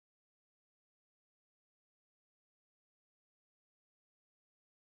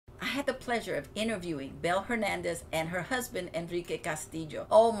had the pleasure of interviewing Bel Hernandez and her husband, Enrique Castillo.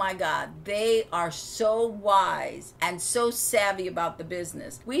 Oh my God, they are so wise and so savvy about the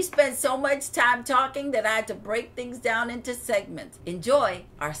business. We spent so much time talking that I had to break things down into segments. Enjoy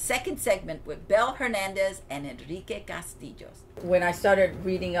our second segment with Bel Hernandez and Enrique Castillo. When I started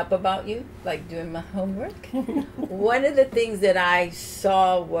reading up about you, like doing my homework, one of the things that I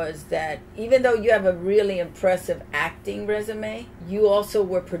saw was that even though you have a really impressive acting resume, you also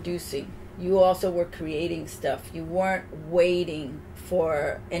were producing. You also were creating stuff. You weren't waiting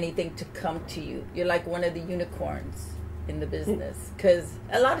for anything to come to you. You're like one of the unicorns in the business, because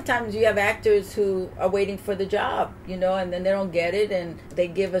a lot of times you have actors who are waiting for the job, you know, and then they don't get it, and they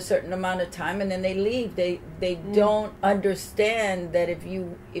give a certain amount of time and then they leave. They don't understand that if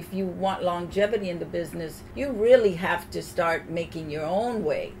you want longevity in the business, you really have to start making your own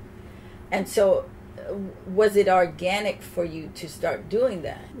way. And so was it organic for you to start doing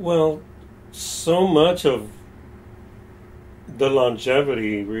that? Well, so much of the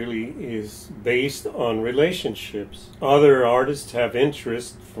longevity really is based on relationships. Other artists have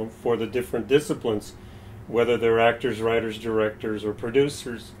interest for the different disciplines, whether they're actors, writers, directors, or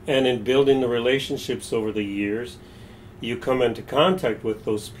producers. And in building the relationships over the years, you come into contact with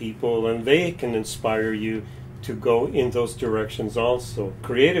those people and they can inspire you to go in those directions also.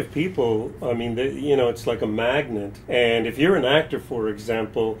 Creative people, I mean, it's like a magnet. And if you're an actor, for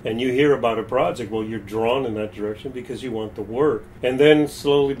example, and you hear about a project, well, you're drawn in that direction because you want the work. And then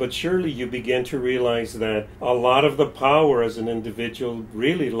slowly but surely you begin to realize that a lot of the power as an individual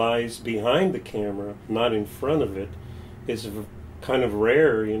really lies behind the camera, not in front of it. It's kind of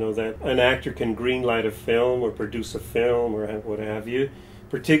rare, that an actor can greenlight a film or produce a film or what have you,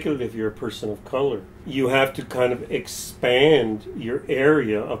 particularly if you're a person of color. You have to kind of expand your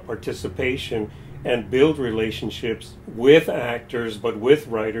area of participation and build relationships with actors, but with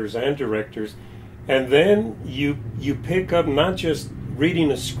writers and directors. And then you pick up not just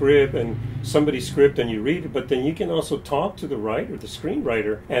reading a script and somebody's script and you read it, but then you can also talk to the writer, the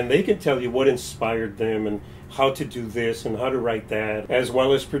screenwriter, and they can tell you what inspired them and how to do this and how to write that, as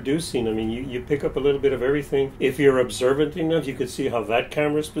well as producing. I mean, you pick up a little bit of everything. If you're observant enough, you could see how that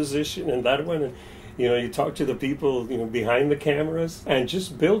camera's positioned and that one, and you talk to the people behind the cameras and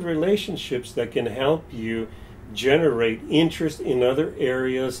just build relationships that can help you generate interest in other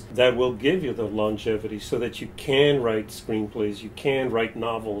areas that will give you the longevity so that you can write screenplays, you can write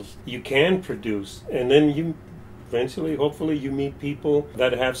novels, you can produce, and then you eventually, hopefully, you meet people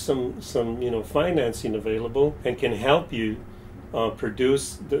that have some financing available and can help you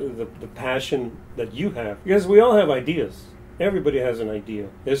produce the passion that you have. Because we all have ideas. Everybody has an idea.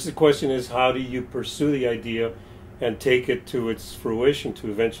 The question is, how do you pursue the idea and take it to its fruition to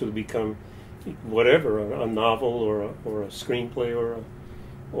eventually become whatever, a novel or a screenplay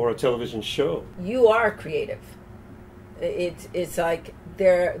or a television show. You are creative. It's like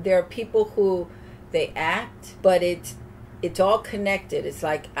there are people who they act, but it's all connected. It's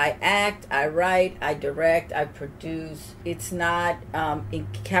like I act, I write, I direct, I produce. It's not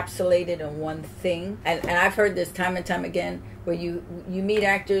encapsulated in one thing. And I've heard this time and time again, where you meet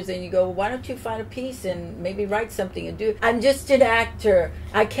actors and you go, well, why don't you find a piece and maybe write something and do? I'm just an actor.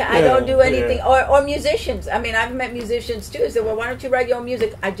 I don't do anything. Yeah. Or musicians. I mean, I've met musicians too. Say, well, why don't you write your own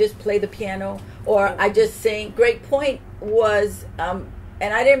music? I just play the piano or I just sing. Great point was, and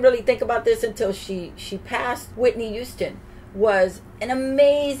I didn't really think about this until she passed. Whitney Houston was an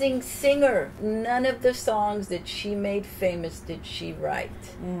amazing singer. None of the songs that she made famous did she write.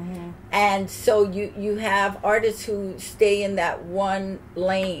 Mm-hmm. And so you have artists who stay in that one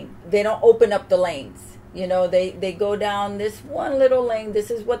lane. They don't open up the lanes. They go down this one little lane. This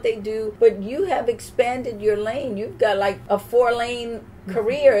is what they do. But you have expanded your lane. You've got like a 4-lane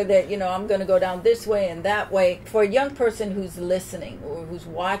career that, I'm going to go down this way and that way. For a young person who's listening or who's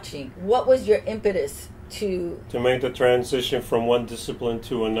watching, what was your impetus to make the transition from one discipline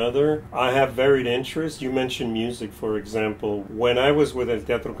to another? I have varied interests. You mentioned music, for example. When I was with El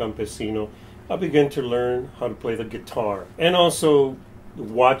Teatro Campesino, I began to learn how to play the guitar and also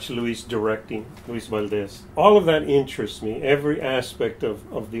watch Luis directing, Luis Valdez. All of that interests me. Every aspect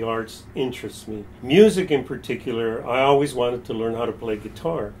of the arts interests me. Music in particular, I always wanted to learn how to play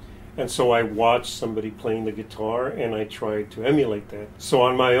guitar. And so I watched somebody playing the guitar and I tried to emulate that. So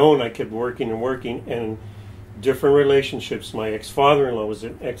on my own, I kept working and different relationships. My ex-father-in-law was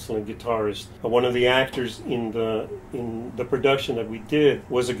an excellent guitarist. One of the actors in the production that we did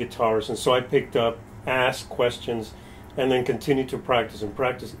was a guitarist. And so I picked up, asked questions, and then continued to practice and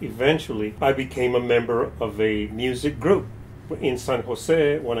practice. Eventually, I became a member of a music group in San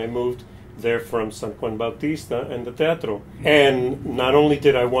Jose when I moved They're from San Juan Bautista and the Teatro. And not only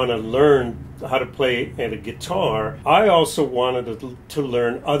did I want to learn how to play a guitar, I also wanted to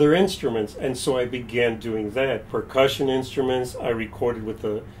learn other instruments. And so I began doing that. Percussion instruments, I recorded with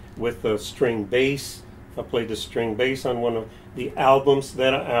the string bass. I played the string bass on one of the albums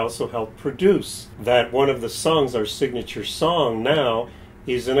that I also helped produce. That one of the songs, our signature song now,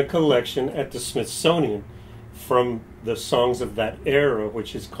 is in a collection at the Smithsonian from the songs of that era,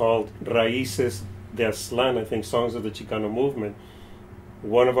 which is called Raíces de Aztlán, I think, Songs of the Chicano Movement.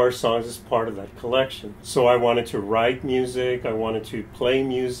 One of our songs is part of that collection. So I wanted to write music, I wanted to play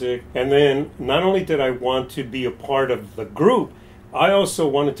music, and then not only did I want to be a part of the group, I also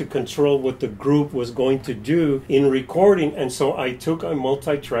wanted to control what the group was going to do in recording, and so I took a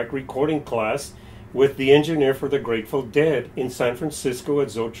multi-track recording class with the engineer for the Grateful Dead in San Francisco at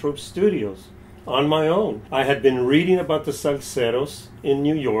Zoetrope Studios on my own. I had been reading about the salseros in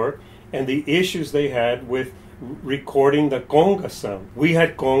New York and the issues they had with recording the conga sound. We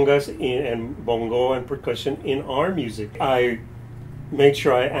had congas and bongo and percussion in our music. I made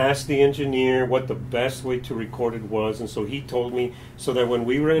sure I asked the engineer what the best way to record it was, and so he told me, so that when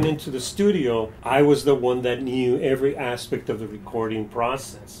we ran into the studio, I was the one that knew every aspect of the recording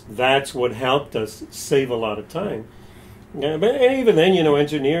process. That's what helped us save a lot of time. Yeah, but even then,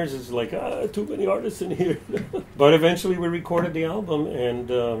 engineers is like, too many artists in here. But eventually we recorded the album,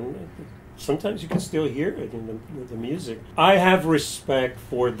 and sometimes you can still hear it in the music. I have respect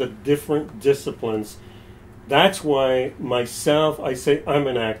for the different disciplines. That's why I say I'm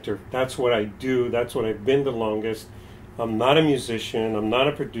an actor. That's what I do. That's what I've been the longest. I'm not a musician. I'm not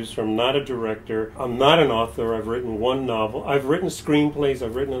a producer. I'm not a director. I'm not an author. I've written one novel. I've written screenplays.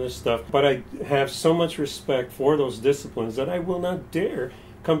 I've written other stuff. But I have so much respect for those disciplines that I will not dare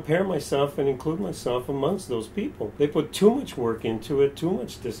compare myself and include myself amongst those people. They put too much work into it, too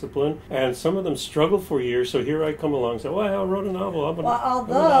much discipline, and some of them struggle for years. So here I come along and say, well, I wrote a novel. I'm an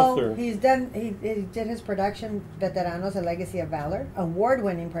author. He did his production, Veteranos, A Legacy of Valor,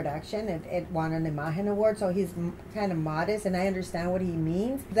 award-winning production. It won an Imagen Award, so he's kind of modest, and I understand what he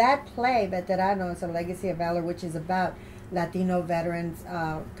means. That play, Veteranos, A Legacy of Valor, which is about Latino veterans,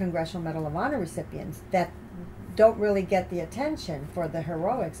 Congressional Medal of Honor recipients, that don't really get the attention for the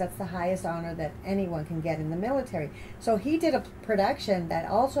heroics. That's the highest honor that anyone can get in the military. So he did a production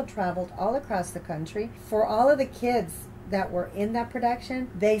that also traveled all across the country. For all of the kids that were in that production,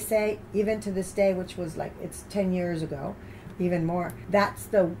 they say, even to this day, which was it's 10 years ago, even more, that's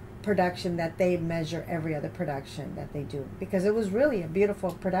the production that they measure every other production that they do, because it was really a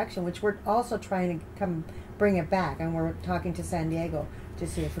beautiful production, which we're also trying to come bring it back, and we're talking to San Diego to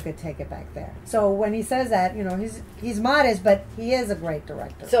see if we could take it back there. So when he says that, he's modest, but he is a great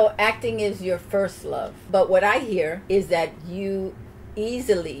director. So acting is your first love. But what I hear is that you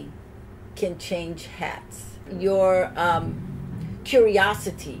easily can change hats. Your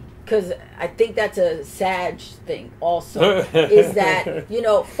curiosity, because I think that's a Sag thing also, is that,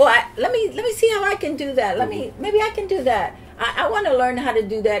 let me see how I can do that. Maybe I can do that. I want to learn how to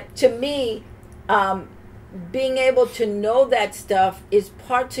do that. To me, being able to know that stuff is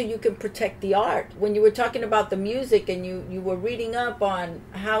part so you can protect the art. When you were talking about the music and you were reading up on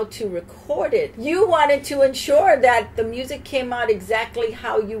how to record it, you wanted to ensure that the music came out exactly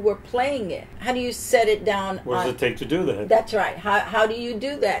how you were playing it. How do you set it down? What does it take to do that? That's right. How do you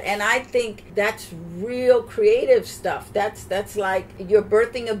do that? And I think that's real creative stuff. That's like you're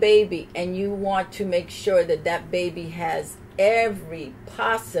birthing a baby and you want to make sure that baby has every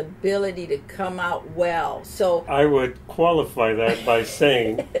possibility to come out well. So I would qualify that by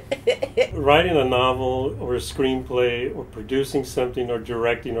saying writing a novel or a screenplay or producing something or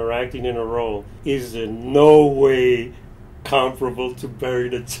directing or acting in a role is in no way comparable to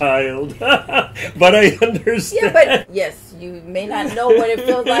burying a child. But I understand. Yeah, but yes, you may not know what it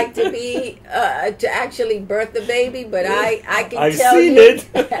feels like to be to actually birth a baby, but I can tell you it.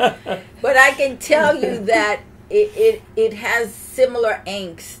 But I can tell you that it has similar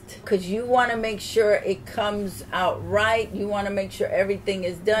angst, because you want to make sure it comes out right. You want to make sure everything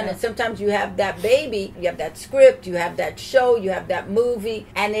is done. And sometimes you have that baby, you have that script, you have that show, you have that movie,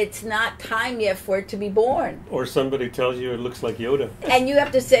 and it's not time yet for it to be born. Or somebody tells you it looks like Yoda. And you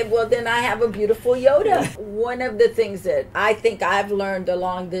have to say, well, then I have a beautiful Yoda. One of the things that I think I've learned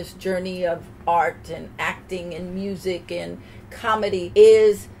along this journey of art and acting and music and comedy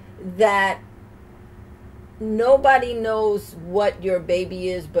is that nobody knows what your baby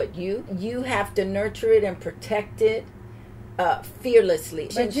is but you. You have to nurture it and protect it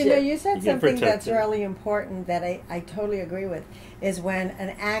fearlessly. But you said something that's really important that I totally agree with, is when an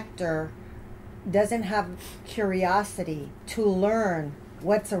actor doesn't have curiosity to learn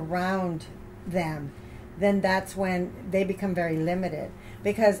what's around them, then that's when they become very limited.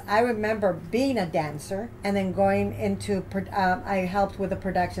 Because I remember being a dancer and then going into, I helped with the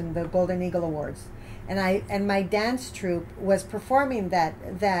production, the Golden Eagle Awards. And my dance troupe was performing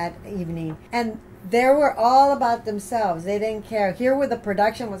that evening. And they were all about themselves. They didn't care. Here where the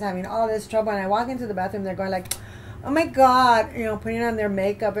production was having all this trouble, and I walk into the bathroom, they're going like, oh my God, putting on their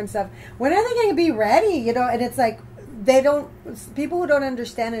makeup and stuff. When are they going to be ready? And it's like, people who don't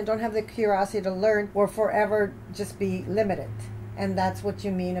understand and don't have the curiosity to learn will forever just be limited. And that's what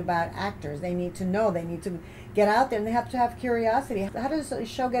you mean about actors. They need to know. They need to get out there, and they have to have curiosity. How does a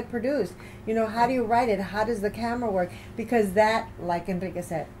show get produced? How do you write it? How does the camera work? Because that, like Enrique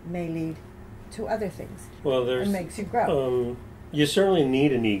said, may lead to other things. Well, it makes you grow. You certainly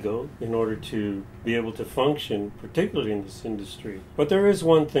need an ego in order to be able to function, particularly in this industry. But there is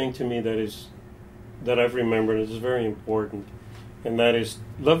one thing to me that I've remembered is very important, and that is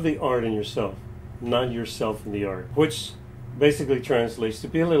love the art in yourself, not yourself in the art, which basically translates to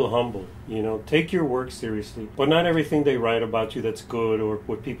be a little humble. Take your work seriously, but not everything they write about you that's good, or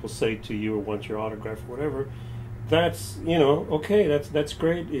what people say to you or want your autograph or whatever, that's okay, that's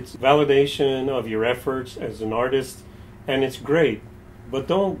great. It's validation of your efforts as an artist, and it's great. But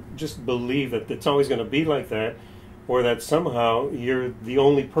don't just believe that it's always going to be like that, or that somehow you're the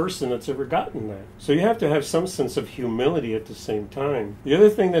only person that's ever gotten that. So you have to have some sense of humility at the same time. The other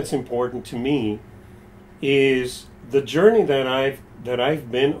thing that's important to me is the journey that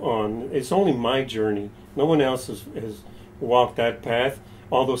I've been on. It's only my journey. No one else has walked that path,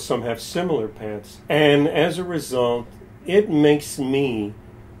 although some have similar paths. And as a result, it makes me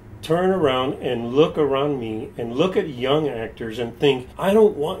turn around and look around me and look at young actors and think, I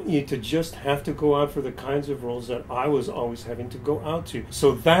don't want you to just have to go out for the kinds of roles that I was always having to go out to.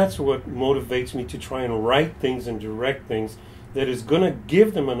 So that's what motivates me to try and write things and direct things that is going to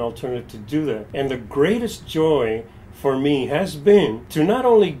give them an alternative to do that. And the greatest joy for me has been to not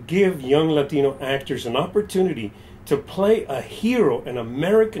only give young Latino actors an opportunity to play a hero, an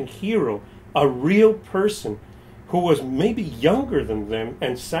American hero, a real person who was maybe younger than them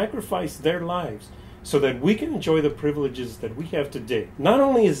and sacrificed their lives so that we can enjoy the privileges that we have today. Not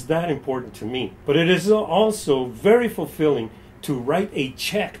only is that important to me, but it is also very fulfilling to write a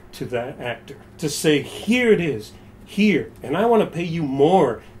check to that actor, to say, here it is, here, and I want to pay you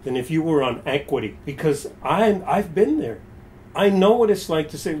more than if you were on equity, because I've been there. I know what it's like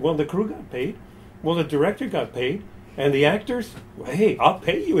to say, well, the crew got paid, well, the director got paid, and the actors, well, hey, I'll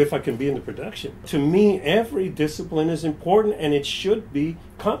pay you if I can be in the production. To me, every discipline is important, and it should be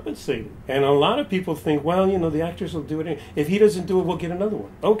compensated. And a lot of people think, well, the actors will do it. If he doesn't do it, we'll get another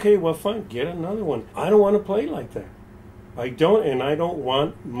one. Okay, well, fine, get another one. I don't want to play like that. I don't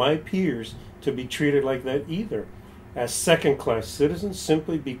want my peers to be treated like that either, as second-class citizens,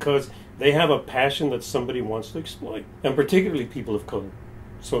 simply because they have a passion that somebody wants to exploit, and particularly people of color.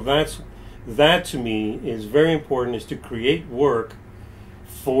 So that to me is very important, is to create work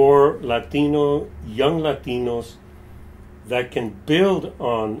for young Latinos that can build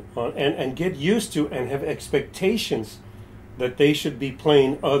on and get used to and have expectations that they should be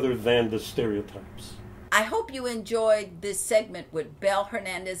playing other than the stereotypes. I hope you enjoyed this segment with Bel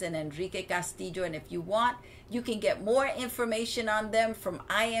Hernandez and Enrique Castillo, and if you want, you can get more information on them from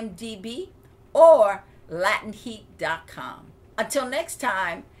IMDb or LatinHeat.com. Until next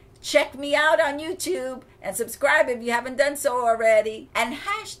time, check me out on YouTube and subscribe if you haven't done so already. And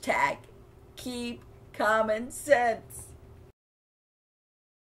 #keep common sense.